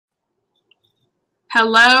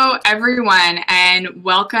Hello, everyone, and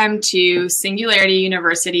welcome to Singularity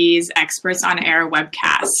University's Experts on Air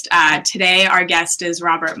webcast. Today, our guest is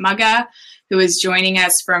Robert Muggah, who is joining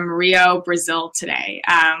us from Rio, Brazil today.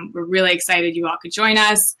 We're really excited you all could join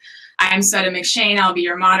us. I'm Sutta McShane. I'll be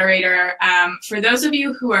your moderator. For those of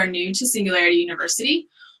you who are new to Singularity University,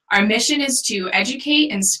 our mission is to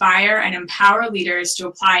educate, inspire, and empower leaders to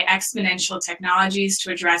apply exponential technologies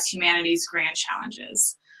to address humanity's grand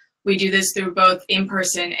challenges. We do this through both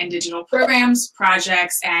in-person and digital programs,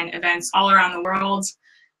 projects, and events all around the world.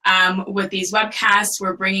 With these webcasts,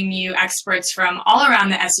 we're bringing you experts from all around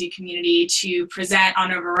the SU community to present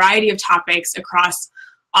on a variety of topics across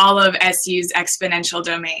all of SU's exponential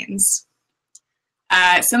domains.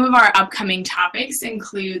 Some of our upcoming topics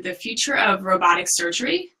include the future of robotic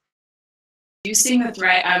surgery, reducing the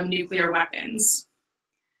threat of nuclear weapons.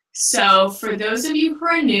 So for those of you who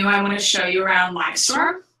are new, I want to show you around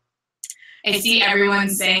Livestorm. I see everyone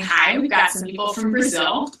saying hi. We've got some people from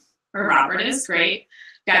Brazil, where Robert is, great.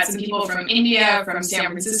 We've got some people from India, from San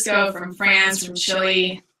Francisco, from France, from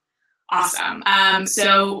Chile. Awesome.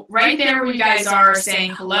 So right there where you guys are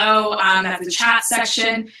saying hello, that's the chat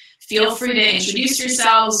section. Feel free to introduce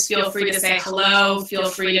yourselves. Feel free to say hello. Feel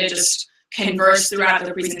free to just converse throughout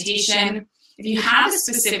the presentation. If you have a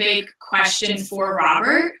specific question for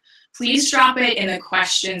Robert, please drop it in the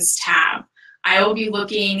questions tab. I will be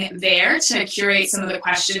looking there to curate some of the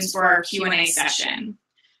questions for our Q&A session.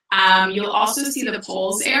 You'll also see the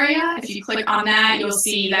polls area. If you click on that, you'll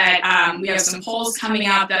see that we have some polls coming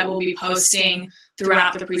up that we'll be posting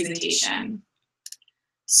throughout the presentation.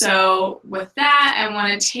 So with that, I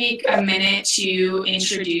want to take a minute to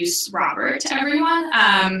introduce Robert to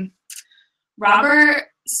everyone. Robert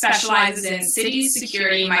specializes in cities,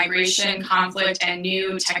 security, migration, conflict, and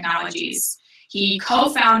new technologies. He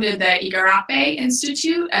co-founded the Igarape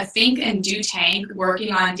Institute, a think and do tank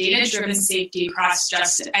working on data-driven safety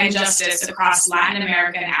and justice across Latin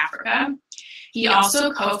America and Africa. He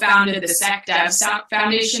also co-founded the SecDev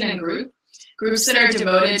Foundation and groups that are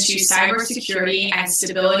devoted to cybersecurity and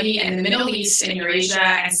stability in the Middle East and Eurasia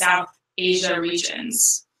and South Asia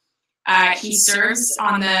regions. He serves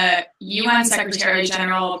on the UN Secretary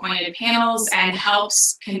General appointed panels and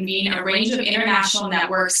helps convene a range of international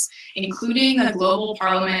networks, including the Global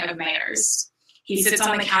Parliament of Mayors. He sits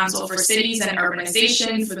on the Council for Cities and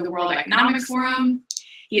Urbanization for the World Economic Forum.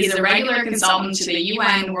 He is a regular consultant to the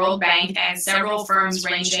UN, World Bank, and several firms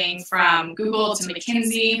ranging from Google to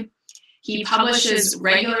McKinsey. He publishes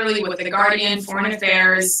regularly with The Guardian, Foreign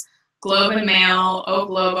Affairs, Globe and Mail, O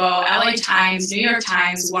Globo, LA Times, New York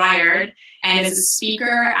Times, Wired, and is a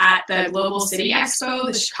speaker at the Global City Expo,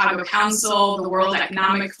 the Chicago Council, the World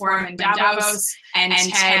Economic Forum in Davos, and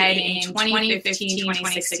TED in 2015,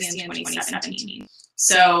 2016, and 2017.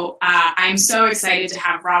 So I'm so excited to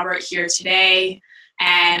have Robert here today,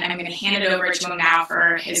 and I'm going to hand it over to him now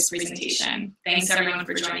for his presentation. Thanks everyone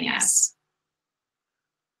for joining us.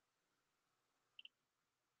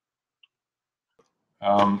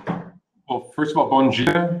 Well, first of all, bom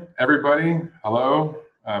dia, everybody. Hello,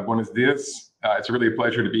 buenos dias. It's really a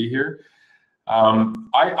pleasure to be here.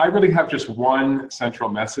 I really have just one central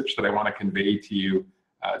message that I want to convey to you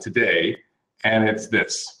today, and it's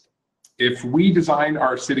this. If we design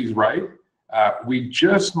our cities right, we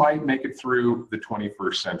just might make it through the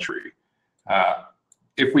 21st century.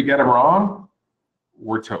 If we get them wrong,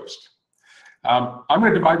 we're toast. I'm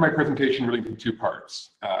going to divide my presentation really into two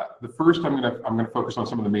parts. The first, I'm going to focus on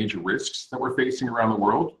some of the major risks that we're facing around the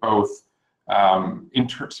world, both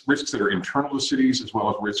risks that are internal to cities as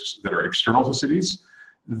well as risks that are external to cities.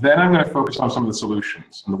 Then I'm going to focus on some of the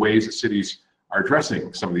solutions and the ways that cities are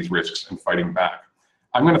addressing some of these risks and fighting back.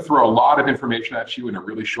 I'm going to throw a lot of information at you in a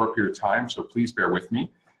really short period of time, so please bear with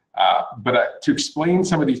me. But to explain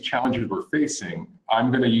some of these challenges we're facing,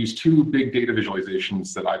 I'm going to use two big data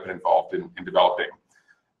visualizations that I've been involved in developing.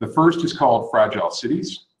 The first is called Fragile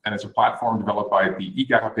Cities, and it's a platform developed by the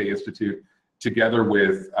Igarape Institute together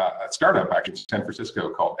with a startup actually in San Francisco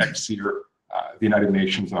called XSEER, the United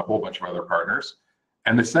Nations, and a whole bunch of other partners.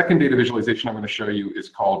 And the second data visualization I'm going to show you is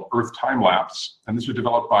called Earth Time Lapse, and this was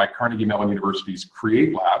developed by Carnegie Mellon University's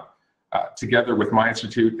Create Lab, together with my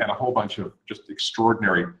institute and a whole bunch of just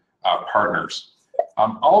extraordinary partners.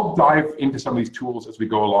 I'll dive into some of these tools as we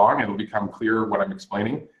go along, and it'll become clear what I'm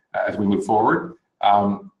explaining as we move forward.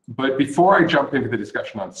 But before I jump into the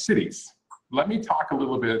discussion on cities, let me talk a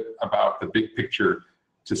little bit about the big picture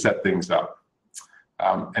to set things up.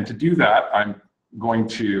 And to do that, I'm going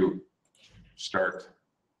to start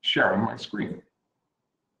sharing my screen.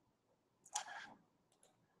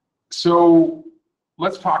 So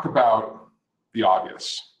let's talk about the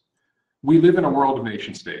obvious. We live in a world of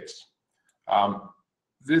nation states.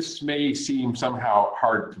 This may seem somehow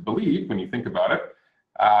hard to believe when you think about it,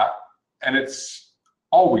 and it's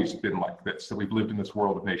always been like this, that we've lived in this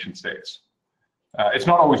world of nation states. It's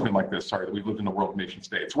not always been like this, sorry, that we've lived in a world of nation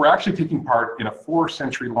states. We're actually taking part in a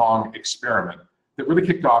 4-century-long experiment that really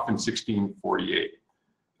kicked off in 1648.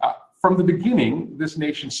 From the beginning, this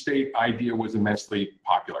nation-state idea was immensely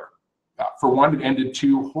popular. For one, it ended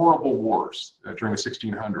 2 horrible wars during the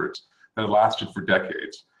 1600s that had lasted for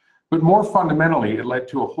decades. But more fundamentally, it led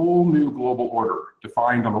to a whole new global order,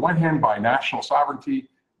 defined on the one hand by national sovereignty,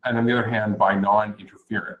 and on the other hand by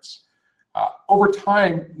non-interference. Over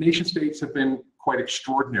time, nation states have been quite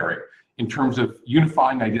extraordinary in terms of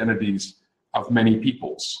unifying identities of many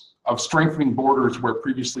peoples, of strengthening borders where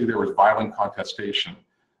previously there was violent contestation,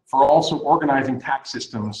 for also organizing tax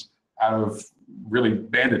systems out of really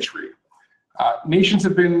banditry. Nations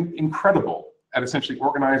have been incredible at essentially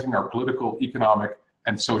organizing our political, economic,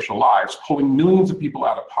 and social lives, pulling millions of people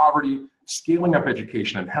out of poverty, scaling up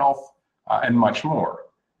education and health, and much more.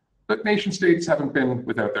 But nation states haven't been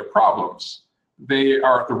without their problems. They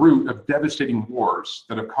are at the root of devastating wars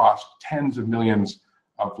that have cost tens of millions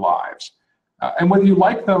of lives. And whether you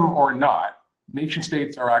like them or not, nation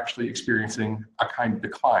states are actually experiencing a kind of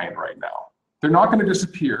decline right now. They're not going to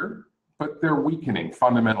disappear, but they're weakening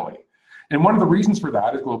fundamentally. And one of the reasons for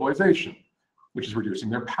that is globalization, which is reducing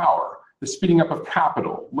their power. The speeding up of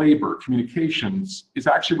capital, labor, communications is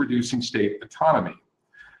actually reducing state autonomy.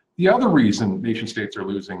 The other reason nation states are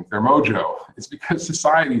losing their mojo is because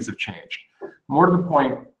societies have changed. More to the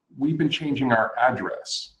point, we've been changing our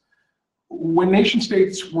address. When nation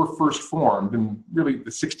states were first formed in really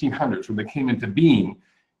the 1600s, when they came into being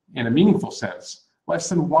in a meaningful sense, less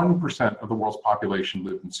than 1% of the world's population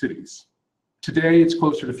lived in cities. Today, it's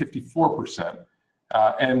closer to 54%.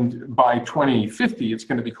 And by 2050, it's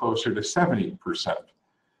going to be closer to 70%.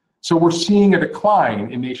 So we're seeing a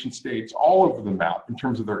decline in nation states all over the map in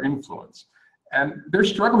terms of their influence. And they're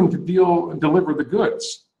struggling to deliver the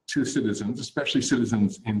goods to citizens, especially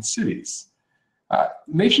citizens in cities.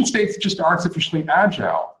 Nation states just aren't sufficiently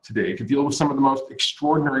agile today to deal with some of the most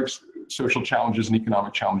extraordinary social challenges and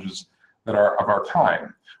economic challenges that are of our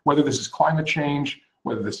time. Whether this is climate change,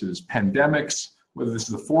 whether this is pandemics, whether this is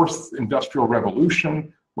the 4th industrial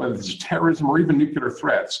revolution, whether this is terrorism or even nuclear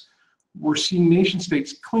threats, we're seeing nation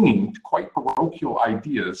states clinging to quite parochial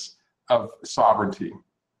ideas of sovereignty.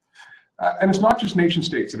 And it's not just nation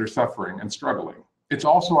states that are suffering and struggling. It's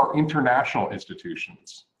also our international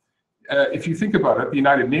institutions. If you think about it, the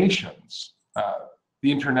United Nations,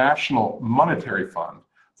 the International Monetary Fund,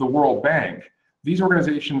 the World Bank, these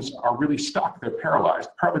organizations are really stuck. They're paralyzed,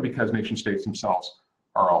 partly because nation states themselves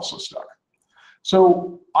are also stuck.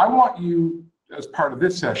 So I want you, as part of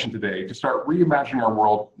this session today, to start reimagining our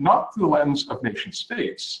world, not through the lens of nation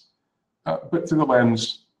states, but through the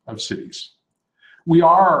lens of cities. We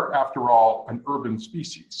are, after all, an urban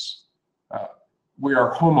species. We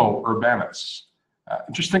are Homo urbanus.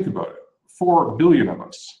 Just think about it. 4 billion of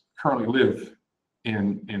us currently live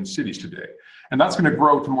in cities today. And that's going to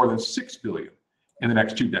grow to more than 6 billion in the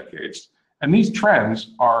next 2 decades. And these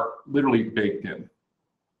trends are literally baked in.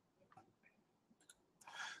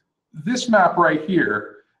 This map right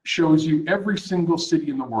here shows you every single city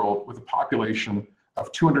in the world with a population of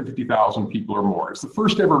 250,000 people or more. It's the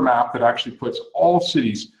first ever map that actually puts all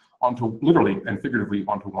cities onto, literally and figuratively,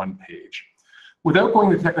 onto one page. Without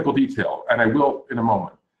going into technical detail, and I will in a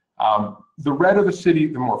moment, the redder the city,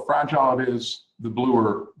 the more fragile it is, the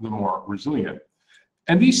bluer, the more resilient.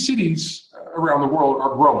 And these cities around the world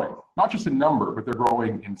are growing, not just in number, but they're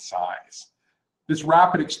growing in size. This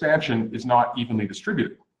rapid expansion is not evenly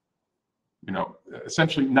distributed. You know,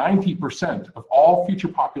 essentially 90% of all future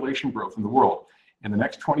population growth in the world in the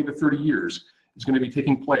next 20 to 30 years is going to be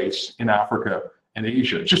taking place in Africa and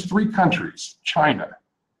Asia. Just 3 countries, China,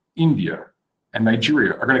 India, and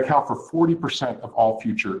Nigeria, are going to account for 40% of all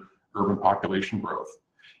future urban population growth.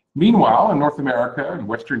 Meanwhile, in North America and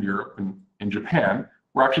Western Europe and in Japan,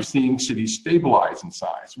 we're actually seeing cities stabilize in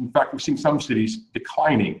size. In fact, we're seeing some cities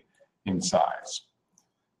declining in size.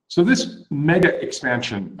 So this mega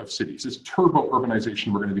expansion of cities, this turbo urbanization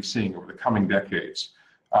we're going to be seeing over the coming decades,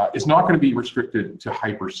 is not going to be restricted to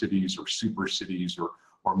hyper cities or super cities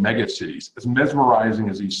or mega cities, as mesmerizing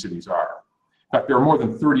as these cities are. In fact, there are more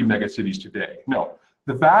than 30 mega cities today. No,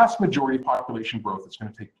 the vast majority of population growth that's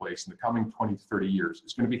going to take place in the coming 20 to 30 years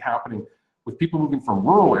is going to be happening with people moving from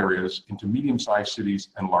rural areas into medium-sized cities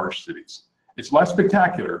and large cities. It's less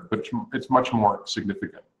spectacular, but it's much more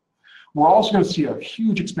significant. We're also going to see a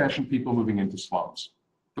huge expansion of people moving into slums.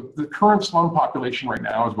 The current slum population right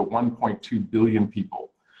now is about 1.2 billion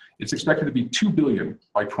people. It's expected to be 2 billion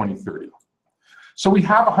by 2030. So we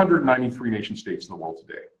have 193 nation states in the world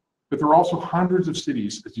today, but there are also hundreds of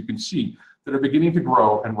cities, as you can see, that are beginning to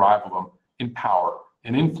grow and rival them in power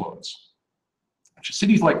and influence.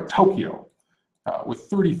 Cities like Tokyo, with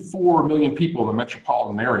 34 million people in the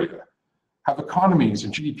metropolitan area, have economies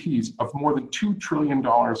and GDPs of more than $2 trillion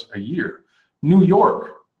a year. New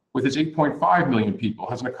York, with its 8.5 million people,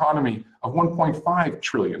 has an economy of 1.5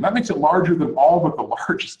 trillion. That makes it larger than all but the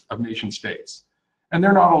largest of nation states. And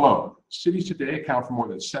they're not alone. Cities today account for more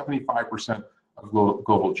than 75% of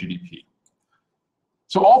global GDP.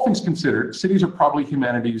 So all things considered, cities are probably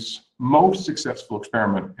humanity's most successful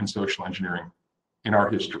experiment in social engineering in our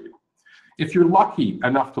history. If you're lucky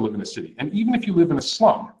enough to live in a city, and even if you live in a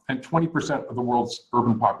slum, and 20% of the world's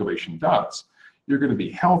urban population does, you're going to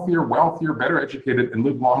be healthier, wealthier, better educated, and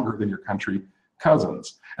live longer than your country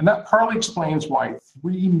cousins. And that partly explains why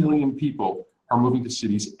 3 million people are moving to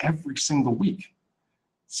cities every single week.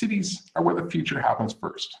 Cities are where the future happens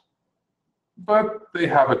first, but they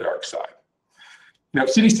have a dark side. Now,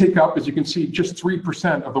 cities take up, as you can see, just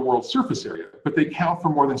 3% of the world's surface area, but they count for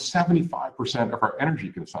more than 75% of our energy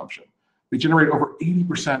consumption. They generate over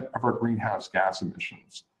 80% of our greenhouse gas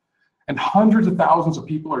emissions. And hundreds of thousands of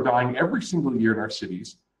people are dying every single year in our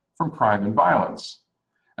cities from crime and violence.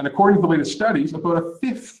 And according to the latest studies, about a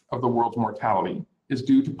fifth of the world's mortality is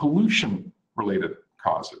due to pollution-related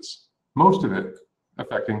causes, most of it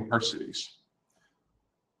affecting our cities.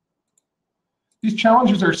 These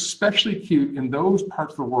challenges are especially acute in those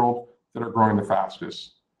parts of the world that are growing the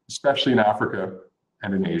fastest, especially in Africa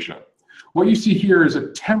and in Asia. What you see here is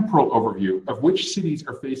a temporal overview of which cities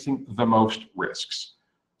are facing the most risks.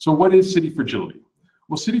 So what is city fragility?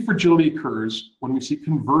 Well, city fragility occurs when we see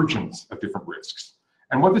convergence of different risks.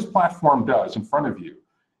 And what this platform does in front of you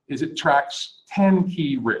is it tracks 10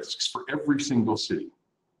 key risks for every single city.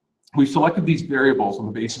 We've selected these variables on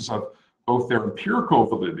the basis of both their empirical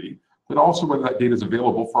validity, but also whether that data is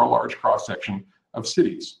available for a large cross-section of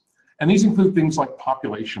cities. And these include things like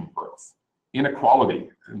population growth, inequality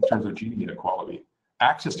in terms of Gini inequality,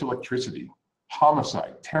 access to electricity,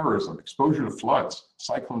 homicide, terrorism, exposure to floods,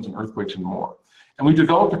 cyclones and earthquakes, and more. And we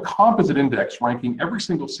developed a composite index ranking every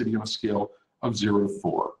single city on a scale of 0 to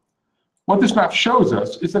 4. What this map shows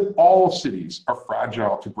us is that all cities are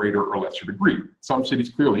fragile to greater or lesser degree. Some cities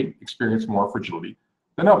clearly experience more fragility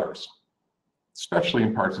than others, especially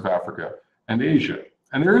in parts of Africa and Asia.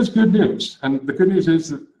 And there is good news. And the good news is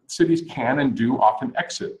that cities can and do often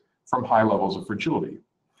exit from high levels of fragility.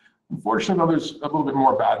 Unfortunately, there's a little bit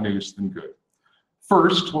more bad news than good.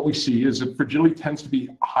 First, what we see is that fragility tends to be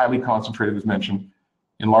highly concentrated, as mentioned,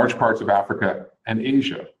 in large parts of Africa and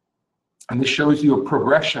Asia. And this shows you a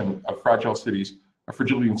progression of fragile cities, of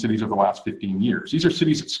fragility in cities over the last 15 years. These are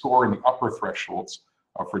cities that score in the upper thresholds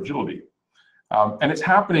of fragility. And it's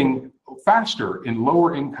happening faster in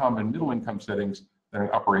lower income and middle income settings than in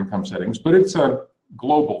upper income settings, but it's a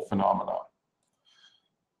global phenomenon.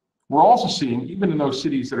 We're also seeing, even in those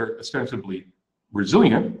cities that are ostensibly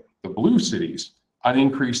resilient, the blue cities, an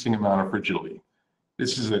increasing amount of fragility.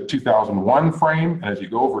 This is a 2001 frame, and as you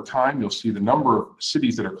go over time, you'll see the number of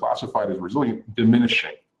cities that are classified as resilient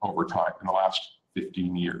diminishing over time in the last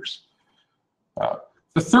 15 years.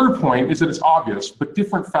 The third point is that it's obvious, but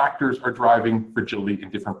different factors are driving fragility in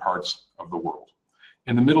different parts of the world.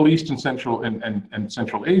 In the Middle East and Central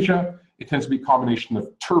Asia, it tends to be a combination of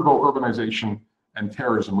turbo urbanization and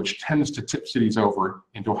terrorism, which tends to tip cities over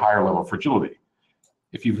into a higher level of fragility.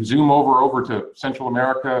 If you zoom over to Central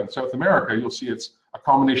America and South America, you'll see it's a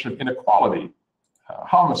combination of inequality,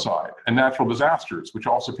 homicide, and natural disasters, which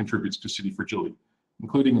also contributes to city fragility,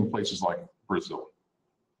 including in places like Brazil.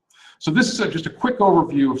 So this is just a quick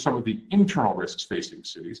overview of some of the internal risks facing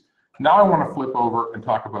cities. Now I want to flip over and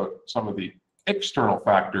talk about some of the external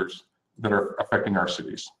factors that are affecting our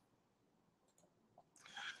cities.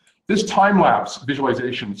 This time-lapse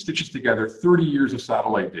visualization stitches together 30 years of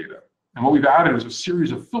satellite data. And what we've added is a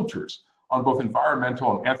series of filters on both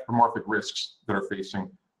environmental and anthropomorphic risks that are facing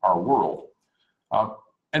our world.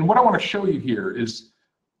 And what I want to show you here is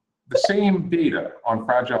the same data on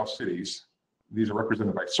fragile cities. These are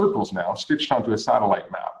represented by circles now, stitched onto a satellite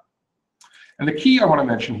map. And the key I want to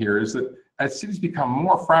mention here is that as cities become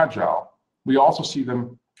more fragile, we also see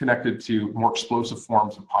them connected to more explosive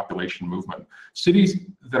forms of population movement. Cities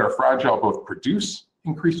that are fragile both produce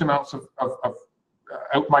increased amounts of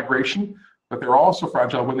out-migration, but they're also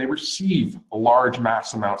fragile when they receive large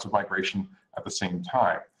mass amounts of migration at the same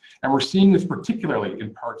time. And we're seeing this particularly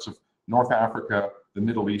in parts of North Africa, the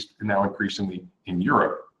Middle East, and now increasingly in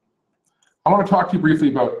Europe. I want to talk to you briefly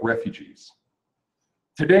about refugees.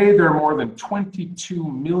 Today, there are more than 22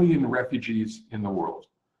 million refugees in the world,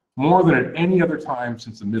 more than at any other time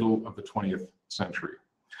since the middle of the 20th century.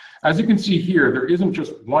 As you can see here, there isn't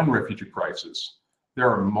just one refugee crisis. There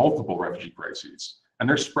are multiple refugee crises, and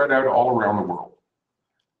they're spread out all around the world.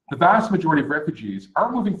 The vast majority of refugees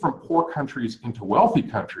aren't moving from poor countries into wealthy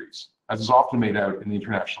countries, as is often made out in the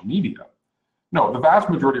international media. No, the vast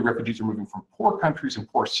majority of refugees are moving from poor countries and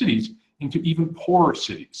poor cities into even poorer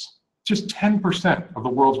cities. Just 10% of the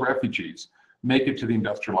world's refugees make it to the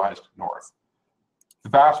industrialized north. The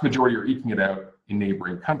vast majority are eking it out in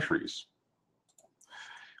neighboring countries.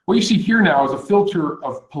 What you see here now is a filter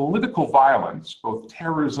of political violence, both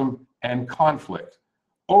terrorism and conflict,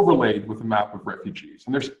 overlaid with a map of refugees.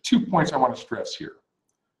 And there's 2 points I want to stress here.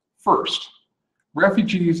 First,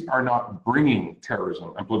 refugees are not bringing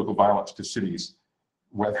terrorism and political violence to cities,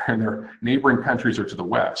 whether in their neighboring countries or to the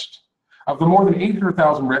West. Of the more than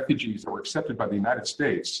 800,000 refugees that were accepted by the United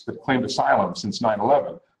States that claimed asylum since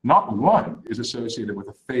 9/11, not one is associated with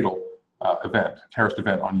a fatal terrorist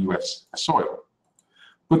event on US soil.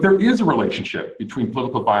 But there is a relationship between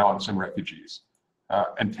political violence and refugees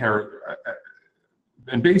and terror.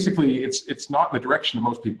 And basically, it's not in the direction that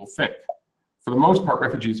most people think. For the most part,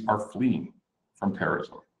 refugees are fleeing from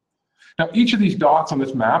terrorism. Now, each of these dots on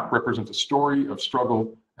this map represents a story of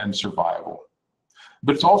struggle and survival.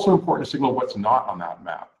 But it's also important to signal what's not on that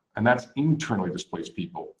map, and that's internally displaced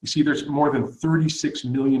people. You see, there's more than 36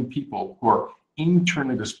 million people who are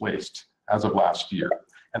internally displaced as of last year,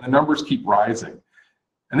 and the numbers keep rising.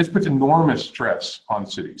 And this puts enormous stress on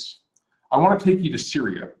cities. I want to take you to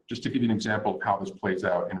Syria, just to give you an example of how this plays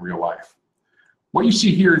out in real life. What you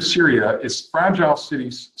see here in Syria is fragile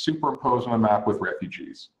cities superimposed on a map with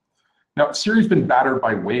refugees. Now, Syria's been battered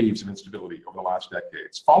by waves of instability over the last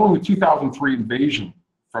decades. Following the 2003 invasion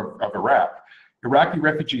of Iraq, Iraqi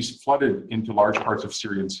refugees flooded into large parts of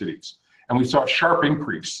Syrian cities. And we saw a sharp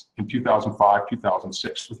increase in 2005,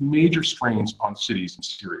 2006, with major strains on cities in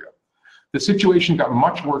Syria. The situation got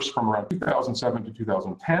much worse from around 2007 to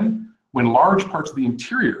 2010, when large parts of the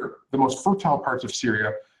interior, the most fertile parts of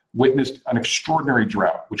Syria, witnessed an extraordinary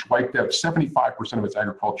drought, which wiped out 75% of its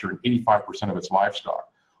agriculture and 85% of its livestock.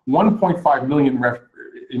 1.5 million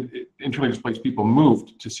internally displaced people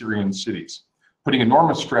moved to Syrian cities, putting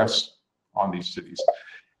enormous stress on these cities.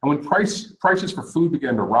 And when prices for food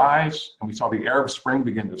began to rise, and we saw the Arab Spring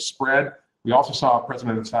begin to spread, we also saw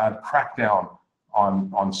President Assad crack down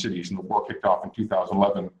on cities, and the war kicked off in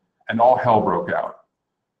 2011, and all hell broke out.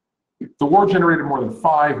 The war generated more than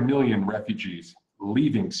 5 million refugees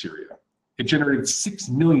leaving Syria. It generated 6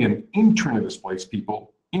 million internally displaced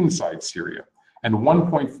people inside Syria, and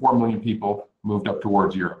 1.4 million people moved up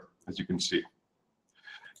towards Europe, as you can see.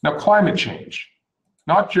 Now, climate change,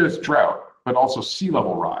 not just drought, but also sea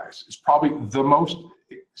level rise, is probably the most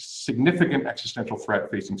significant existential threat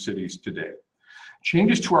facing cities today.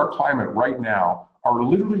 Changes to our climate right now are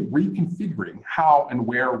literally reconfiguring how and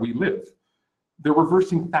where we live. They're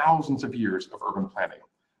reversing thousands of years of urban planning.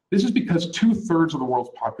 This is because 2/3 of the world's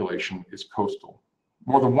population is coastal.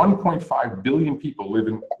 More than 1.5 billion people live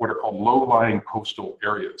in what are called low-lying coastal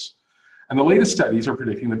areas. And the latest studies are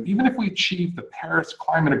predicting that even if we achieve the Paris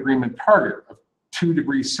Climate Agreement target of 2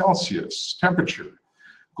 degrees Celsius temperature,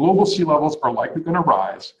 global sea levels are likely going to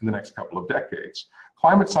rise in the next couple of decades.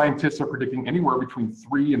 Climate scientists are predicting anywhere between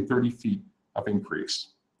 3 and 30 feet of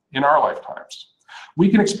increase in our lifetimes. We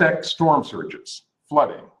can expect storm surges,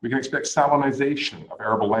 flooding. We can expect salinization of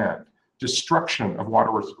arable land, destruction of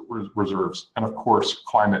water reserves, and of course,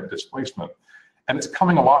 climate displacement. And it's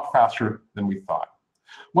coming a lot faster than we thought.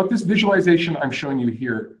 What this visualization I'm showing you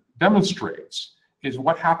here demonstrates is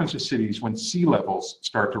what happens to cities when sea levels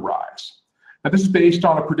start to rise. Now, this is based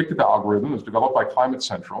on a predictive algorithm that's developed by Climate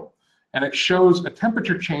Central, and it shows a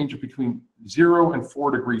temperature change of between 0 and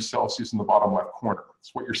 4 degrees Celsius in the bottom left corner.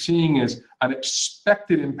 So what you're seeing is an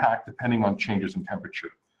expected impact depending on changes in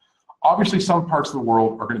temperature. Obviously, some parts of the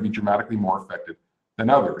world are going to be dramatically more affected than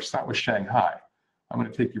others. That was Shanghai. I'm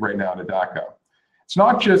going to take you right now to Dhaka. It's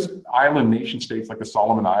not just island nation states like the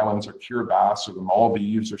Solomon Islands or Kiribati or the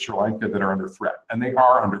Maldives or Sri Lanka that are under threat, and they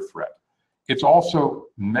are under threat. It's also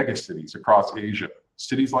megacities across Asia.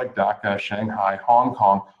 Cities like Dhaka, Shanghai, Hong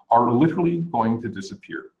Kong are literally going to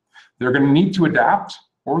disappear. They're going to need to adapt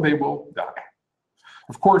or they will die.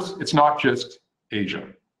 Of course, it's not just Asia.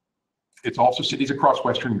 It's also cities across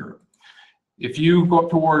Western Europe. If you go up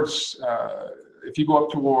towards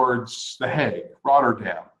The Hague,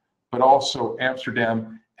 Rotterdam, but also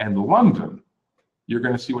Amsterdam and London, you're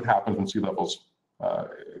going to see what happens when sea levels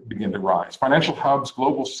begin to rise. Financial hubs,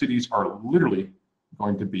 global cities are literally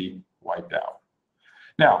going to be wiped out.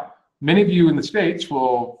 Now, Many of you in the States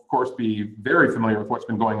will, of course, be very familiar with what's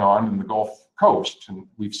been going on in the Gulf Coast. And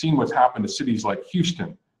we've seen what's happened to cities like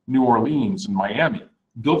Houston, New Orleans, and Miami,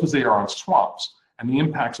 built as they are on swamps, and the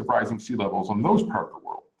impacts of rising sea levels on those parts of the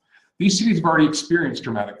world. These cities have already experienced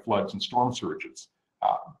dramatic floods and storm surges,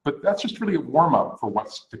 but that's just really a warm-up for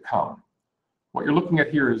what's to come. What you're looking at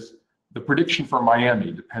here is the prediction for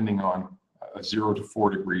Miami, depending on a 0 to 4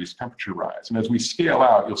 degrees temperature rise. And as we scale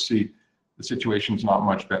out, you'll see the situation's not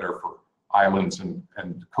much better for islands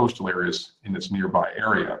and coastal areas in this nearby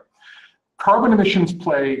area. Carbon emissions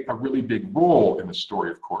play a really big role in the story,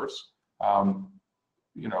 of course.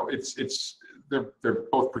 You know, they're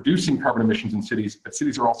both producing carbon emissions in cities, but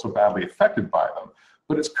cities are also badly affected by them.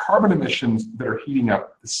 But it's carbon emissions that are heating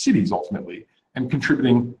up the cities ultimately and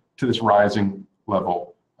contributing to this rising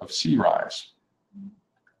level of sea rise.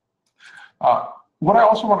 What I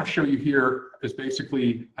also want to show you here is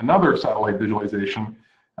basically another satellite visualization.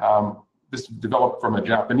 This developed from a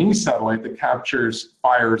Japanese satellite that captures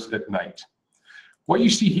fires at night. What you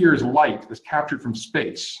see here is light that's captured from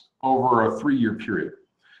space over a 3-year period.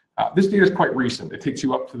 This data is quite recent. It takes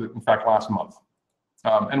you up to, in fact, last month.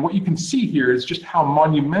 And what you can see here is just how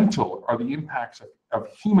monumental are the impacts of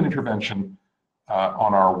human intervention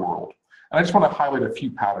on our world. And I just want to highlight a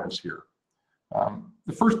few patterns here.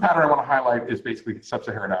 The first pattern I want to highlight is basically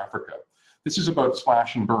sub-Saharan Africa. This is about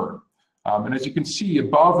slash and burn. And as you can see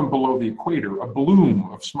above and below the equator, a bloom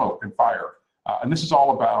of smoke and fire. And this is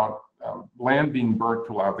all about land being burnt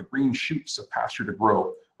to allow the green shoots of pasture to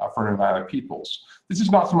grow for nomadic peoples. This is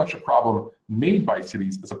not so much a problem made by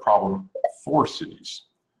cities as a problem for cities.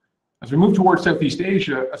 As we move towards Southeast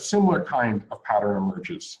Asia, a similar kind of pattern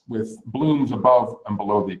emerges with blooms above and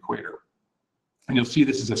below the equator. And you'll see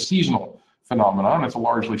this is a seasonal phenomenon. It's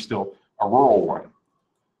largely still a rural one.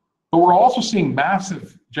 But we're also seeing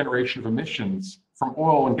massive generation of emissions from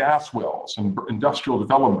oil and gas wells and industrial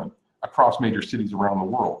development across major cities around the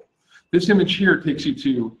world. This image here takes you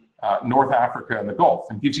to North Africa and the Gulf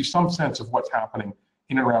and gives you some sense of what's happening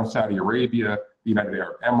in and around Saudi Arabia, the United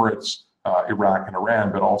Arab Emirates, Iraq and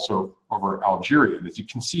Iran, but also over Algeria. And as you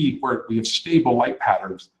can see, where we have stable light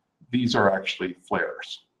patterns, these are actually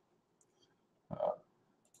flares.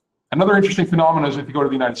 Another interesting phenomenon is if you go to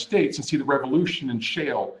the United States and see the revolution in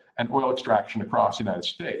shale and oil extraction across the United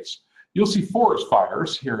States. You'll see forest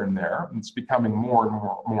fires here and there, and it's becoming more and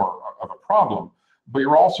more of a problem. But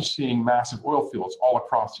you're also seeing massive oil fields all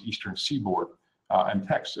across the eastern seaboard and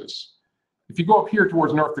Texas. If you go up here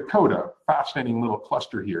towards North Dakota, fascinating little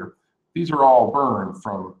cluster here, these are all burned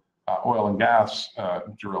from oil and gas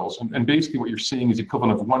drills. And basically what you're seeing is the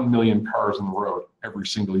equivalent of 1 million cars on the road every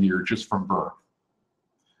single year just from burn.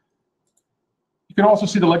 You can also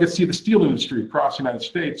see the legacy of the steel industry across the United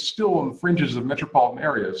States, still on the fringes of metropolitan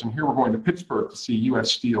areas. And here we're going to Pittsburgh to see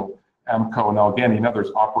US Steel, AMCO, and Allegheny and others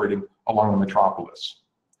operating along the metropolis.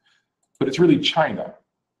 But it's really China.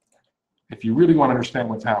 If you really want to understand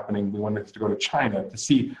what's happening, we want to go to China to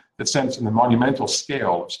see the sense and the monumental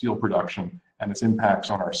scale of steel production and its impacts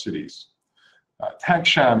on our cities.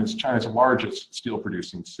 Tangshan is China's largest steel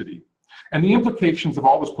producing city. And the implications of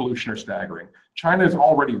all this pollution are staggering. China is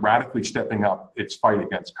already radically stepping up its fight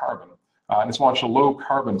against carbon. And it's launched a low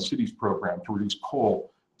carbon cities program to reduce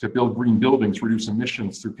coal, to build green buildings, reduce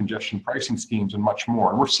emissions through congestion pricing schemes, and much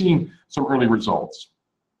more. And we're seeing some early results.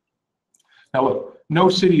 Now look, no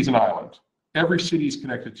city is an island. Every city is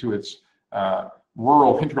connected to its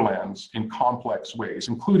rural hinterlands in complex ways,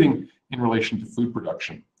 including in relation to food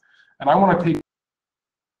production. And I want to take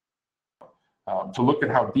to look at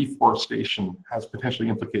how deforestation has potentially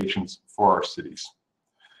implications for our cities.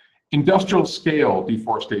 Industrial scale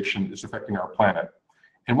deforestation is affecting our planet.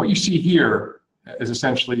 And what you see here is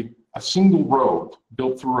essentially a single road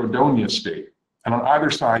built through Rhodonia state. And on either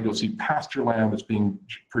side, you'll see pasture land that's being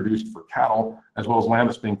produced for cattle, as well as land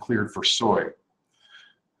that's being cleared for soy.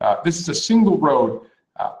 This is a single road,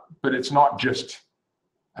 but it's not just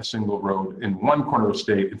a single road in one corner of the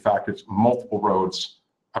state. In fact, it's multiple roads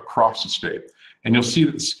across the state. And you'll see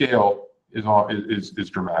that the scale is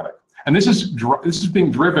dramatic. And this is being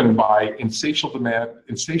driven by insatiable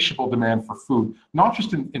demand for food, not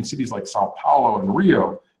just in cities like Sao Paulo and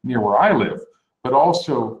Rio, near where I live, but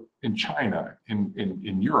also in China,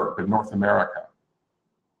 in Europe, and North America.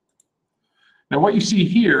 Now what you see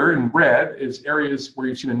here in red is areas where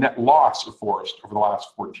you've seen a net loss of forest over the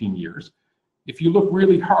last 14 years. If you look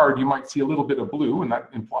really hard, you might see a little bit of blue, and that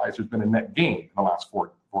implies there's been a net gain in the last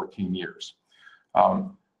 14 years.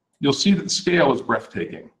 You'll see that the scale is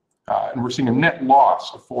breathtaking, and we're seeing a net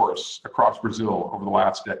loss of forests across Brazil over the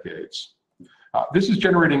last decades. This is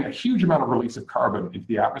generating a huge amount of release of carbon into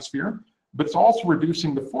the atmosphere, but it's also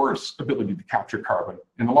reducing the forest's ability to capture carbon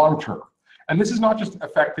in the long term. And this is not just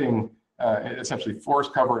affecting essentially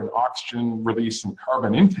forest cover and oxygen release and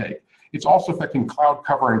carbon intake, it's also affecting cloud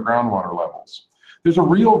cover and groundwater levels. There's a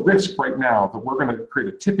real risk right now that we're going to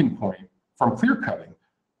create a tipping point from clear cutting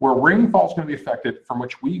where rainfall is going to be affected from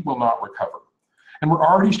which we will not recover. And we're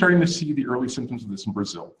already starting to see the early symptoms of this in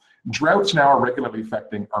Brazil. Droughts now are regularly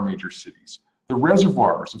affecting our major cities. The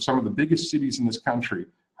reservoirs of some of the biggest cities in this country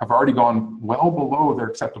have already gone well below their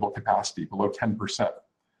acceptable capacity, below 10%.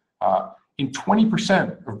 In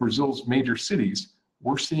 20% of Brazil's major cities,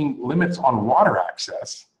 we're seeing limits on water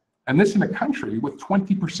access, and this in a country with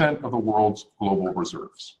 20% of the world's global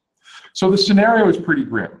reserves. So the scenario is pretty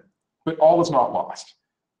grim, but all is not lost.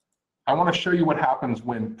 I want to show you what happens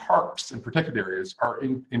when parks and protected areas are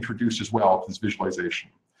introduced as well to this visualization.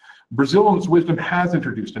 Brazil, in its wisdom, has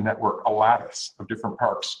introduced a network, a lattice of different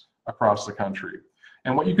parks across the country.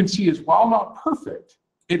 And what you can see is, while not perfect,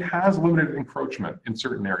 it has limited encroachment in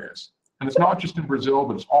certain areas. And it's not just in Brazil,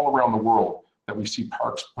 but it's all around the world that we see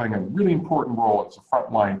parks playing a really important role as a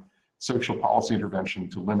frontline social policy intervention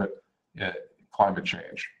to limit climate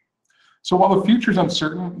change. So while the future is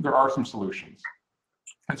uncertain, there are some solutions.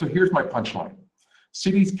 And so here's my punchline.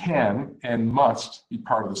 Cities can and must be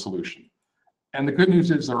part of the solution. And the good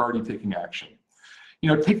news is they're already taking action.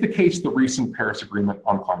 Take the case of the recent Paris Agreement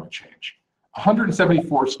on climate change.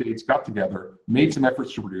 174 states got together, made some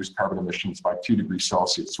efforts to reduce carbon emissions by 2 degrees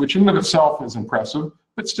Celsius, which in and of itself is impressive,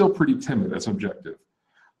 but still pretty timid as an objective.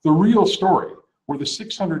 The real story were the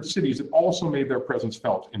 600 cities that also made their presence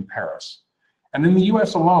felt in Paris. And in the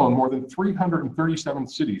US alone, more than 337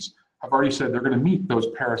 cities have already said they're going to meet those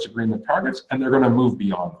Paris Agreement targets and they're going to move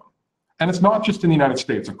beyond them. And it's not just in the United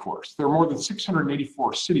States, of course. There are more than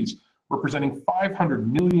 684 cities representing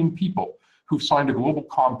 500 million people who've signed a global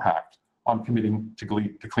compact on committing to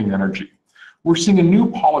clean energy. We're seeing a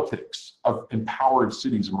new politics of empowered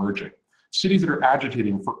cities emerging, cities that are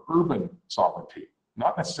agitating for urban sovereignty,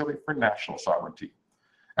 not necessarily for national sovereignty.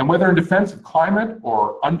 And whether in defense of climate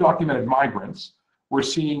or undocumented migrants, we're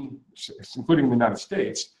seeing, including the United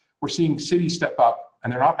States, we're seeing cities step up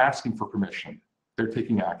and they're not asking for permission, they're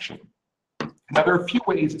taking action. Now, there are a few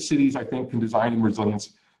ways that cities, I think, can design in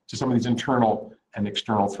resilience to some of these internal and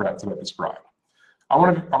external threats that I've described. I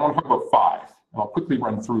want to talk about 5, and I'll quickly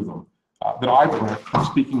run through them, that I've learned from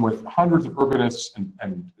speaking with hundreds of urbanists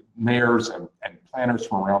and mayors and planners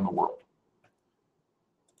from around the world.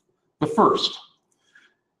 The first,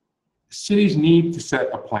 cities need to set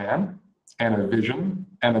a plan and a vision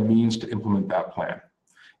and a means to implement that plan.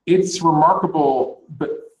 It's remarkable,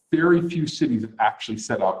 but very few cities have actually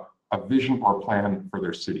set up a vision or plan for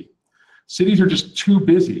their city. Cities are just too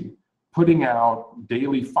busy putting out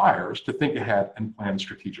daily fires to think ahead and plan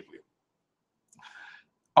strategically.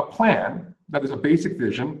 A plan that is a basic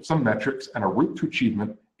vision, some metrics, and a route to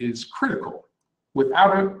achievement is critical.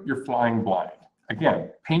 Without it, you're flying blind. Again,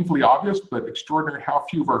 painfully obvious, but extraordinary how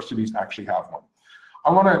few of our cities actually have one.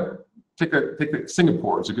 I want to take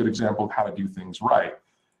Singapore as a good example of how to do things right.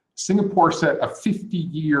 Singapore set a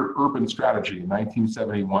 50-year urban strategy in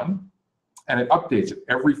 1971, and it updates it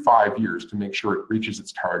every 5 years to make sure it reaches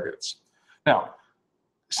its targets. Now,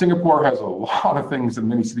 Singapore has a lot of things that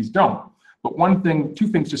many cities don't, but two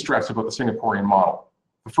things to stress about the Singaporean model.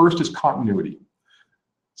 The first is continuity.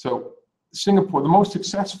 So Singapore, the most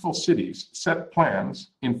successful cities, set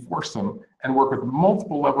plans, enforce them, and work with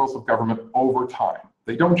multiple levels of government over time.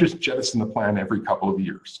 They don't just jettison the plan every couple of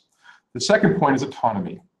years. The second point is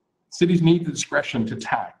autonomy. Cities need the discretion to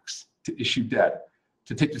tax, to issue debt,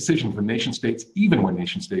 to take decisions when nation states, even when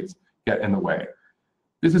nation states get in the way.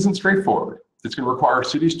 This isn't straightforward. It's going to require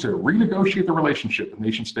cities to renegotiate the relationship with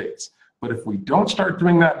nation states. But if we don't start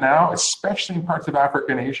doing that now, especially in parts of Africa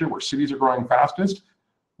and Asia where cities are growing fastest,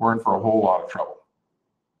 we're in for a whole lot of trouble.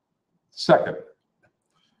 Second,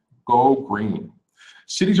 go green.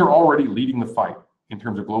 Cities are already leading the fight in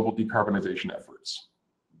terms of global decarbonization efforts.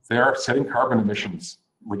 They are setting carbon emissions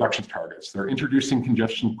reduction targets. They're introducing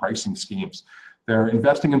congestion pricing schemes. They're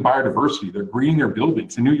investing in biodiversity. They're greening their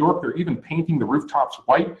buildings. In New York, they're even painting the rooftops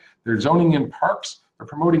white. They're zoning in parks. They're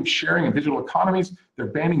promoting sharing and digital economies. They're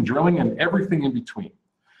banning drilling and everything in between.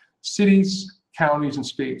 Cities, counties, and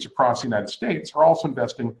states across the United States are also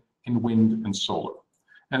investing in wind and solar.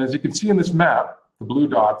 And as you can see in this map, the blue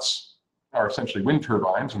dots are essentially wind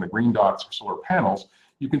turbines and the green dots are solar panels.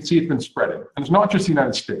 You can see it's been spreading. And it's not just the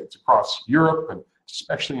United States. Across Europe and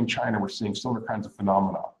especially in China, we're seeing similar kinds of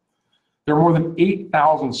phenomena. There are more than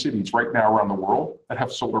 8,000 cities right now around the world that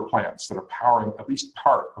have solar plants that are powering at least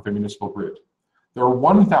part of their municipal grid. There are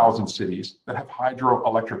 1,000 cities that have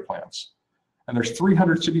hydroelectric plants. And there's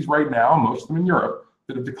 300 cities right now, most of them in Europe,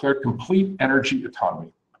 that have declared complete energy autonomy.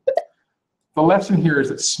 The lesson here is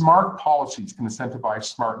that smart policies can incentivize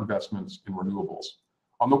smart investments in renewables.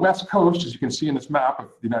 On the West Coast, as you can see in this map of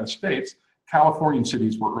the United States, Californian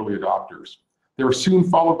cities were early adopters. They were soon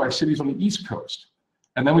followed by cities on the East Coast.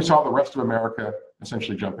 And then we saw the rest of America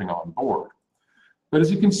essentially jumping on board. But as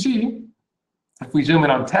you can see, if we zoom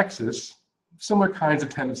in on Texas, similar kinds of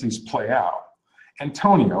tendencies play out.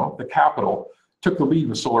 Antonio, the capital, took the lead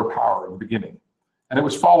with solar power in the beginning. And it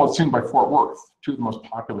was followed soon by Fort Worth, two of the most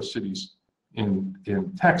populous cities in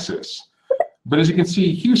Texas. But as you can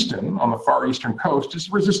see, Houston on the far eastern coast is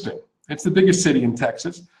resisting. It's the biggest city in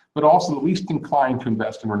Texas, but also the least inclined to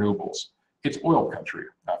invest in renewables. It's oil country,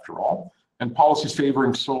 after all, and policies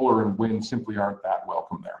favoring solar and wind simply aren't that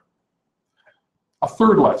welcome there. A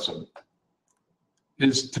third lesson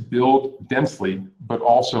is to build densely, but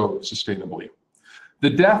also sustainably. The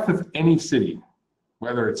death of any city,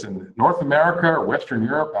 whether it's in North America or Western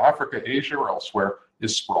Europe, Africa, Asia, or elsewhere,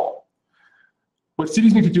 is sprawl. What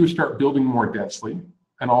cities need to do is start building more densely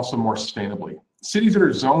and also more sustainably. Cities that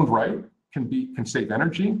are zoned right can save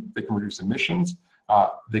energy, they can reduce emissions,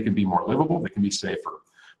 they can be more livable, they can be safer.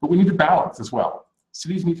 But we need to balance as well.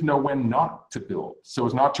 Cities need to know when not to build, so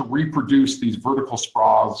as not to reproduce these vertical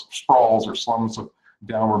sprawls or slums of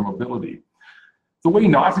downward mobility. The way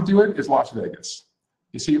not to do it is Las Vegas.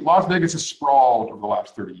 You see, Las Vegas has sprawled over the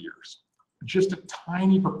last 30 years. Just a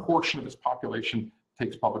tiny proportion of its population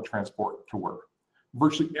takes public transport to work.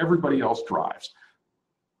 Virtually everybody else drives.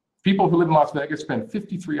 People who live in Las Vegas spend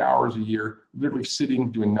 53 hours a year literally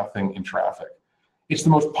sitting doing nothing in traffic. It's the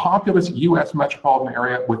most populous US metropolitan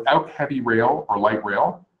area without heavy rail or light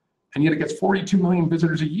rail, and yet it gets 42 million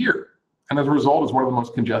visitors a year. And as a result, is one of the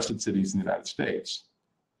most congested cities in the United States.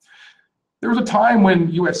 There was a time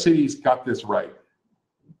when US cities got this right.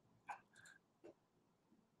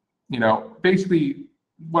 You know, basically,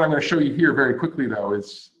 what I'm going to show you here very quickly, though,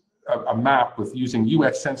 is a map with using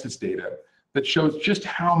US Census data that shows just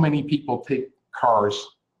how many people take cars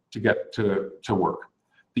to get to work.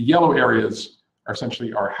 The yellow areas are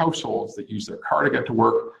essentially our households that use their car to get to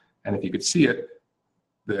work, and if you could see it,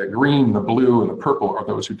 the green, the blue, and the purple are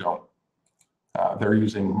those who don't. They're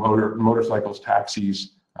using motorcycles,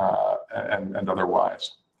 taxis, and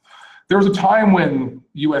otherwise. There was a time when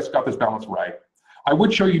US got this balance right. I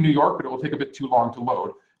would show you New York, but it will take a bit too long to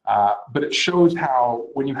load. But it shows how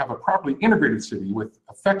when you have a properly integrated city with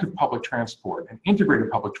effective public transport and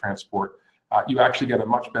integrated public transport, you actually get a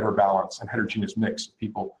much better balance and heterogeneous mix of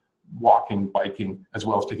people walking, biking, as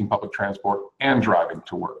well as taking public transport and driving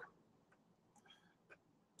to work.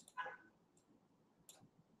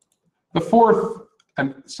 The fourth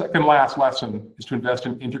and second last lesson is to invest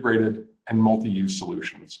in integrated and multi-use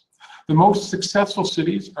solutions. The most successful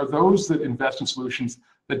cities are those that invest in solutions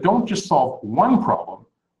that don't just solve one problem,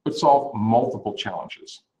 but solve multiple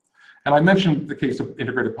challenges. And I mentioned the case of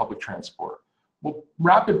integrated public transport. Well,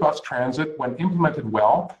 rapid bus transit, when implemented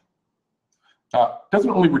well, doesn't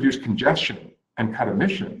only reduce congestion and cut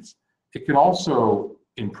emissions, it can also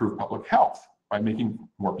improve public health by making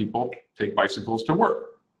more people take bicycles to work.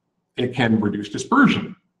 It can reduce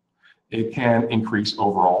dispersion. It can increase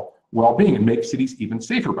overall well-being and make cities even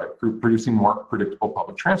safer by producing more predictable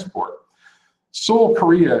public transport. Seoul,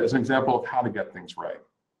 Korea is an example of how to get things right.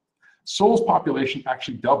 Seoul's population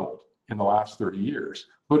actually doubled in the last 30 years,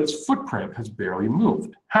 but its footprint has barely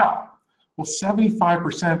moved. How? Well,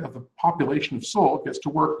 75% of the population of Seoul gets to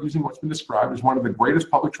work using what's been described as one of the greatest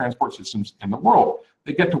public transport systems in the world.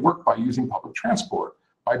 They get to work by using public transport,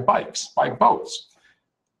 by bikes, by boats.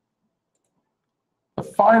 The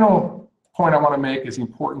final point I want to make is the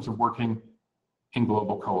importance of working in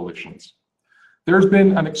global coalitions. There's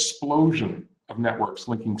been an explosion of networks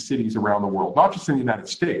linking cities around the world, not just in the United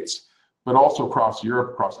States, but also across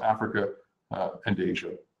Europe, across Africa, and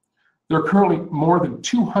Asia. There are currently more than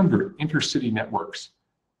 200 intercity networks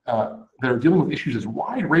that are dealing with issues as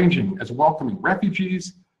wide-ranging as welcoming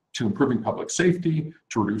refugees, to improving public safety,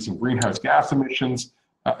 to reducing greenhouse gas emissions,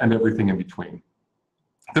 and everything in between.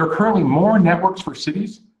 There are currently more networks for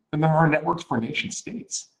cities than there are networks for nation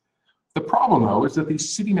states. The problem, though, is that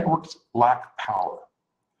these city networks lack power.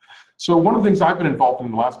 So one of the things I've been involved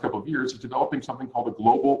in the last couple of years is developing something called the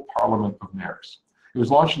Global Parliament of Mayors. It was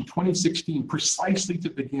launched in 2016 precisely to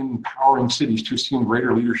begin empowering cities to assume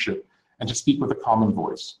greater leadership and to speak with a common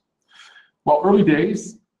voice. While early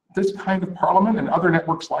days, this kind of parliament and other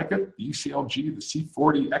networks like it, the ECLG, the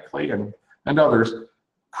C40, ECLE, and others,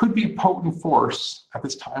 could be a potent force at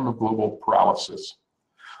this time of global paralysis.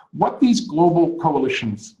 What these global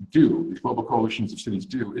coalitions do, these global coalitions of cities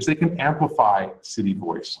do, is they can amplify city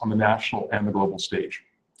voice on the national and the global stage.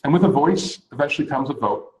 And with a voice, eventually comes a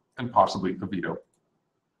vote and possibly a veto.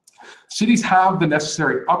 Cities have the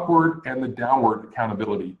necessary upward and the downward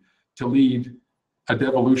accountability to lead a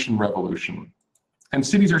devolution revolution. And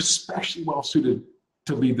cities are especially well suited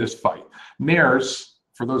to lead this fight. Mayors,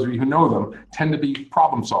 for those of you who know them, tend to be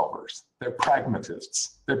problem solvers. They're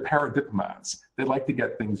pragmatists. They're paradiplomats. They like to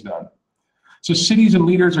get things done. So cities and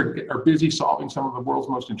leaders are busy solving some of the world's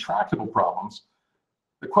most intractable problems.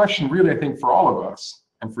 The question really, I think, for all of us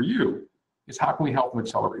and for you is how can we help them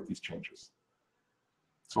accelerate these changes?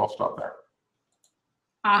 So I'll stop there.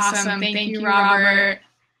 Awesome. Thank you, Robert.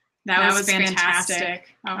 That was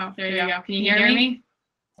fantastic. Oh, there you go. Can you hear me?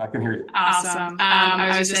 I can hear you. Awesome. I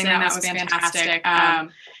was just saying that was fantastic.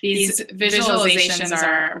 These visualizations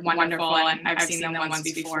are wonderful, and I've seen them once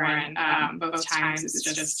before, and both times it's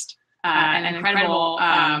just an incredible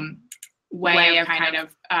way of kind of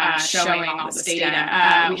showing all this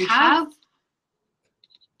data.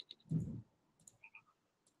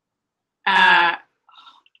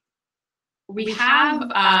 We have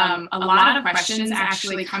a lot of questions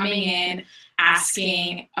actually coming in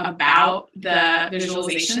asking about the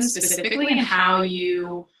visualization specifically and how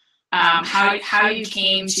you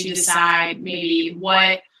came to decide maybe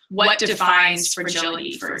what defines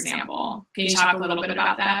fragility, for example. Can you talk a little bit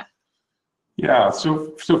about that? Yeah,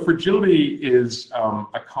 so fragility is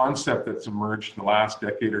a concept that's emerged in the last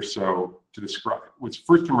decade or so to describe, was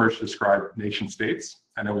first emerged to describe nation states,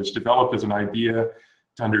 and it was developed as an idea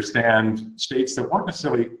to understand states that weren't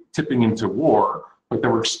necessarily tipping into war, but that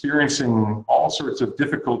were experiencing all sorts of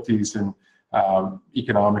difficulties in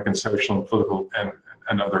economic and social and political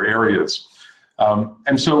and other areas.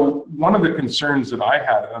 And so one of the concerns that I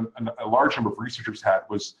had, and a large number of researchers had,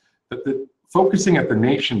 was that focusing at the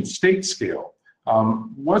nation state scale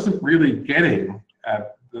wasn't really getting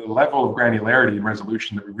at the level of granularity and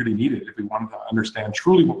resolution that we really needed if we wanted to understand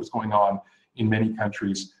truly what was going on in many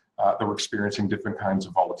countries that were experiencing different kinds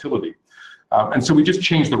of volatility. And so we just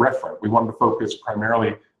changed the referent. We wanted to focus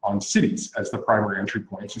primarily on cities as the primary entry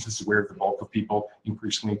point, since this is where the bulk of people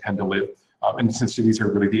increasingly tend to live. And since cities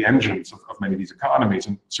are really the engines of many of these economies,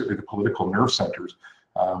 and certainly the political nerve centers,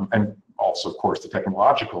 and also, of course, the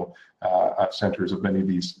technological centers of many of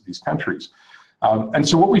these countries. And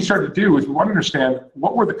so what we started to do is we wanted to understand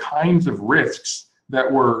what were the kinds of risks that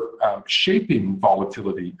were shaping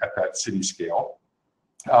volatility at that city scale.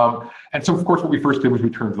 And so, of course, what we first did was we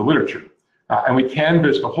turned to the literature. And we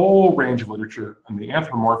canvassed a whole range of literature on the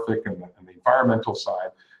anthropomorphic and the environmental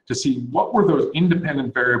side to see what were those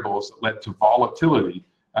independent variables that led to volatility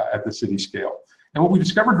at the city scale. And what we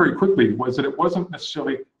discovered very quickly was that it wasn't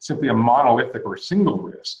necessarily simply a monolithic or a single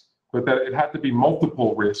risk, but that it had to be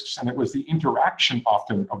multiple risks, and it was the interaction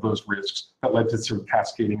often of those risks that led to sort of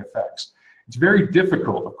cascading effects. It's very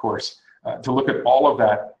difficult, of course, to look at all of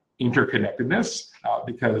that interconnectedness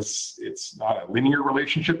because it's not a linear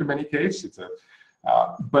relationship in many cases.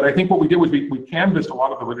 But I think what we did was we canvassed a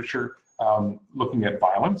lot of the literature looking at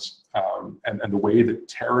violence and the way that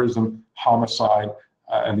terrorism, homicide,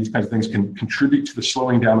 and these kinds of things can contribute to the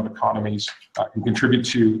slowing down of economies, can contribute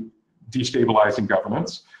to destabilizing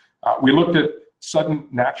governance. We looked at sudden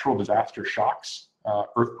natural disaster shocks,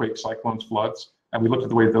 earthquakes, cyclones, floods, and we looked at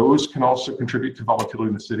the way those can also contribute to volatility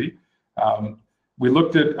in the city. We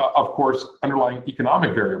looked at, of course, underlying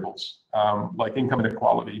economic variables like income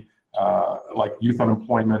inequality, like youth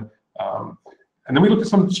unemployment, and then we looked at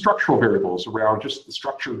some structural variables around just the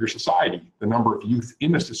structure of your society, the number of youth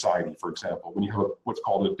in a society, for example, when you have what's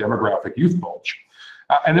called a demographic youth bulge.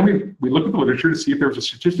 And then we looked at the literature to see if there was a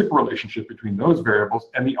statistical relationship between those variables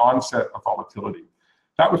and the onset of volatility.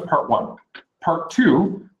 That was part one. Part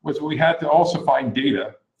two was we had to also find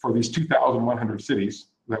data for these 2,100 cities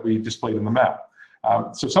that we displayed in the map.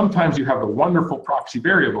 So sometimes you have the wonderful proxy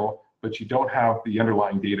variable, but you don't have the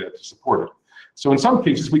underlying data to support it. So in some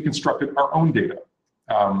cases, we constructed our own data.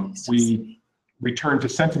 We turned to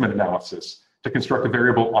sentiment analysis to construct a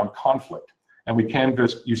variable on conflict. And we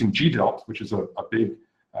canvassed using GDELT, which is a big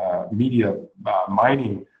media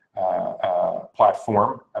mining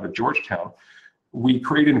platform out of Georgetown. We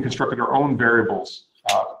created and constructed our own variables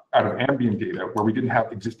out of ambient data where we didn't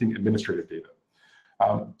have existing administrative data.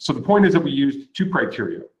 So the point is that we used two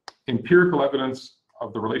criteria: empirical evidence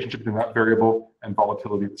of the relationship between that variable and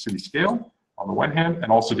volatility at the city scale on the one hand,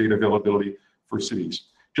 and also data availability for cities.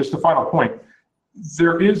 Just a final point,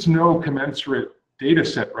 there is no commensurate data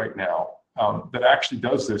set right now that actually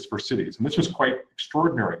does this for cities. And this was quite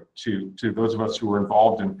extraordinary to those of us who were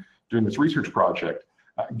involved in doing this research project,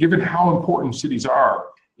 given how important cities are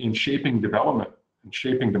in shaping development and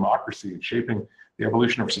shaping democracy and shaping the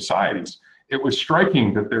evolution of societies, it was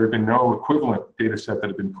striking that there had been no equivalent data set that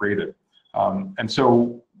had been created. And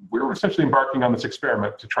so we were essentially embarking on this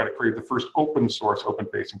experiment to try to create the first open source, open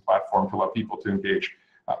facing platform to allow people to engage.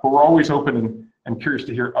 But we're always open and curious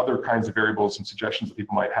to hear other kinds of variables and suggestions that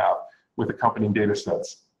people might have with accompanying data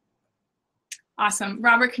sets. Awesome.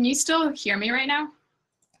 Robert, can you still hear me right now?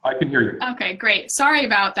 I can hear you. Okay, great. Sorry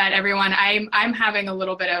about that, everyone. I'm having a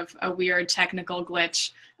little bit of a weird technical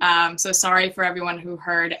glitch. So sorry for everyone who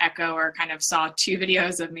heard echo or kind of saw two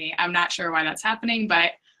videos of me. I'm not sure why that's happening,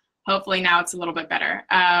 but hopefully now it's a little bit better.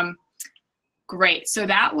 Great. So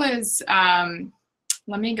that was,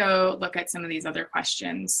 let me go look at some of these other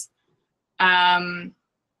questions.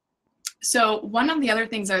 So one of the other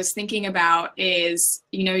things I was thinking about is,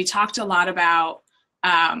 you talked a lot about,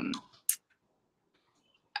 I'm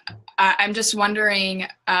just wondering,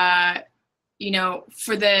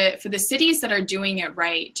 for the cities that are doing it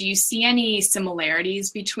right, do you see any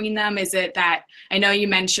similarities between them? Is it that, I know you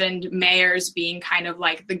mentioned mayors being kind of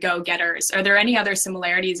like the go-getters. Are there any other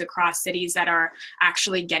similarities across cities that are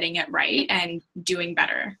actually getting it right and doing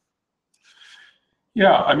better?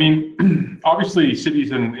 Yeah, I mean, obviously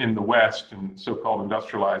cities in the West and so-called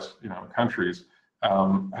industrialized, countries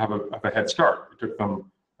have a head start. It took them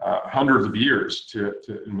hundreds of years to,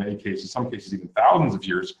 in many cases, some cases even thousands of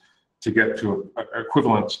years, to get to an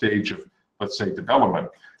equivalent stage of, let's say, development.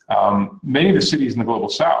 Many of the cities in the global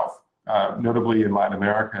South, notably in Latin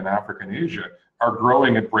America and Africa and Asia, are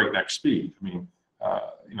growing at breakneck speed. I mean,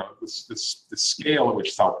 the scale at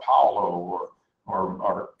which Sao Paulo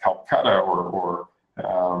or Calcutta or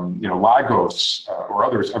Lagos or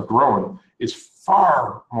others have grown is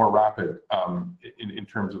far more rapid in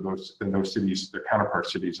terms of those cities, their counterpart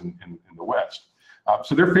cities in the West.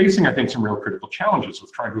 So they're facing, I think, some real critical challenges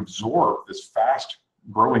with trying to absorb this fast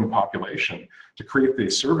growing population to create the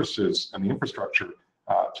services and the infrastructure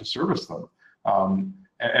to service them and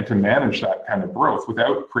to manage that kind of growth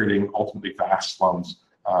without creating ultimately vast slums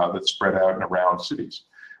that spread out and around cities.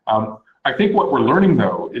 I think what we're learning,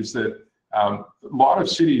 though, is that a lot of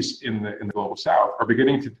cities in the global South are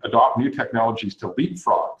beginning to adopt new technologies to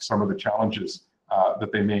leapfrog some of the challenges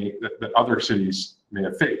that other cities may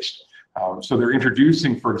have faced. So they're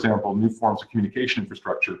introducing, for example, new forms of communication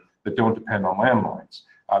infrastructure that don't depend on landlines.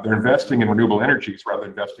 They're investing in renewable energies rather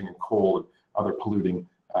than investing in coal and other polluting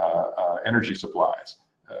energy supplies.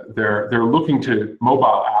 They're looking to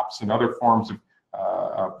mobile apps and other forms of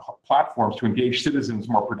platforms to engage citizens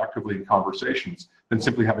more productively in conversations than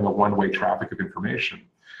simply having a one-way traffic of information.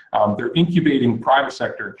 They're incubating private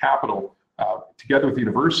sector and capital together with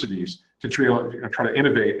universities to try to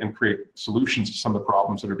innovate and create solutions to some of the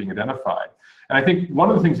problems that are being identified. And I think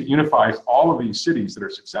one of the things that unifies all of these cities that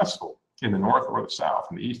are successful in the North or the South,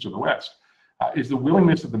 in the East or the West, is the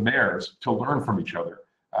willingness of the mayors to learn from each other,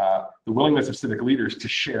 the willingness of civic leaders to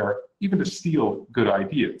share, even to steal good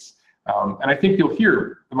ideas. And I think you'll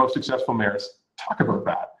hear the most successful mayors talk about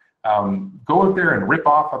that. Go out there and rip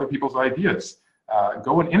off other people's ideas.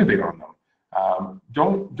 Go and innovate on them.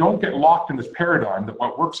 Don't get locked in this paradigm that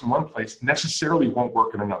what works in one place necessarily won't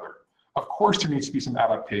work in another. Of course, there needs to be some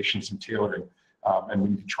adaptation, some tailoring, and we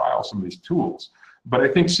need to trial some of these tools. But I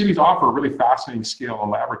think cities offer a really fascinating scale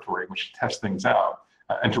and laboratory in which to test things out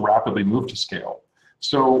and to rapidly move to scale.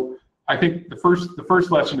 So I think the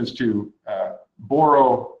first lesson is to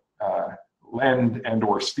borrow, lend,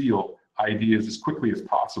 and/or steal ideas as quickly as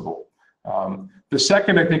possible. The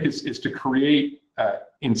second, I think, is to create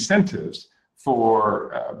incentives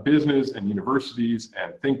for business and universities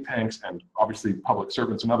and think tanks and obviously public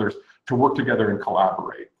servants and others to work together and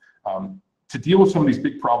collaborate. To deal with some of these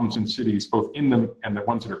big problems in cities, both in them and the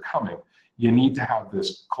ones that are coming, you need to have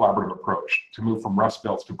this collaborative approach to move from rust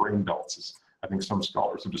belts to brain belts, as I think some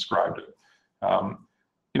scholars have described it. And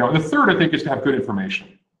the third, I think, is to have good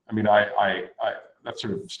information. I mean, that's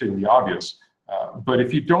sort of stating the obvious, but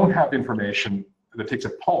if you don't have information that takes a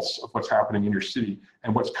pulse of what's happening in your city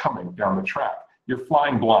and what's coming down the track, you're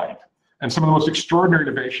flying blind. And some of the most extraordinary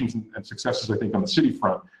innovations and successes, I think, on the city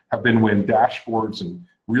front have been when dashboards and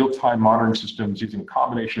real-time monitoring systems using a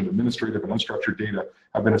combination of administrative and unstructured data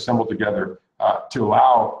have been assembled together to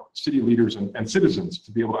allow city leaders and citizens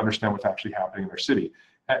to be able to understand what's actually happening in their city.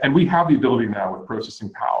 And we have the ability now with processing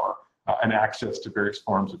power and access to various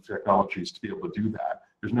forms of technologies to be able to do that.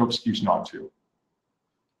 There's no excuse not to.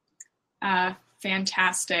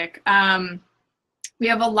 Fantastic. We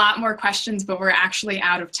have a lot more questions, but we're actually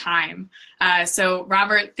out of time. So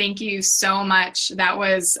Robert, thank you so much. That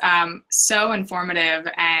was so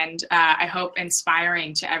informative and I hope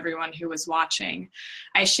inspiring to everyone who was watching.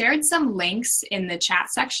 I shared some links in the chat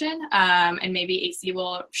section and maybe AC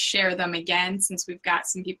will share them again since we've got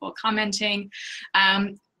some people commenting.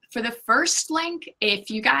 For the first link, if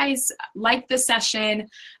you guys like the session,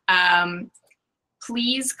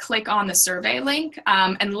 please click on the survey link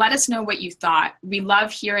and let us know what you thought. We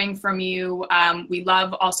love hearing from you. We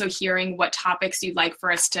love also hearing what topics you'd like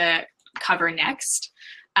for us to cover next.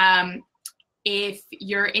 If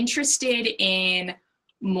you're interested in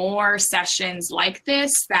more sessions like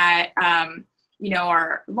this that you know,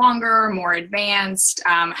 are longer, more advanced,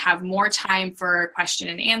 have more time for question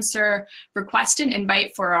and answer, request an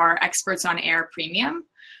invite for our Experts on Air Premium.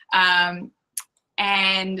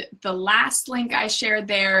 And the last link I shared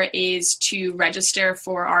there is to register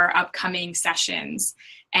for our upcoming sessions.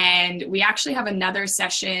 And we actually have another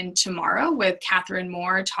session tomorrow with Catherine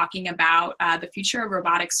Moore talking about the future of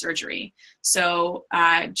robotic surgery. So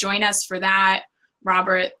join us for that.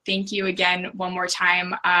 Robert, thank you again one more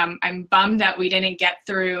time. I'm bummed that we didn't get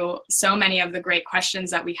through so many of the great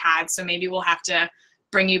questions that we had. So maybe we'll have to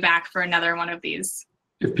bring you back for another one of these.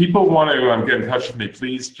 If people want to get in touch with me,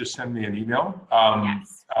 please just send me an email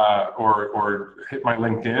Yes. or hit my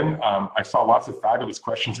LinkedIn. I saw lots of fabulous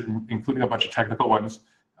questions, including a bunch of technical ones.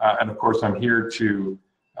 And of course, I'm here to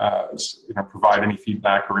you know, provide any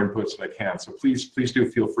feedback or inputs that I can. So please do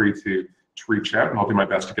feel free to reach out, and I'll do my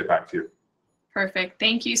best to get back to you. Perfect.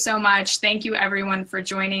 Thank you so much. Thank you, everyone, for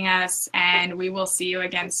joining us, and we will see you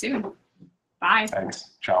again soon. Bye.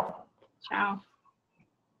 Thanks. Ciao. Ciao.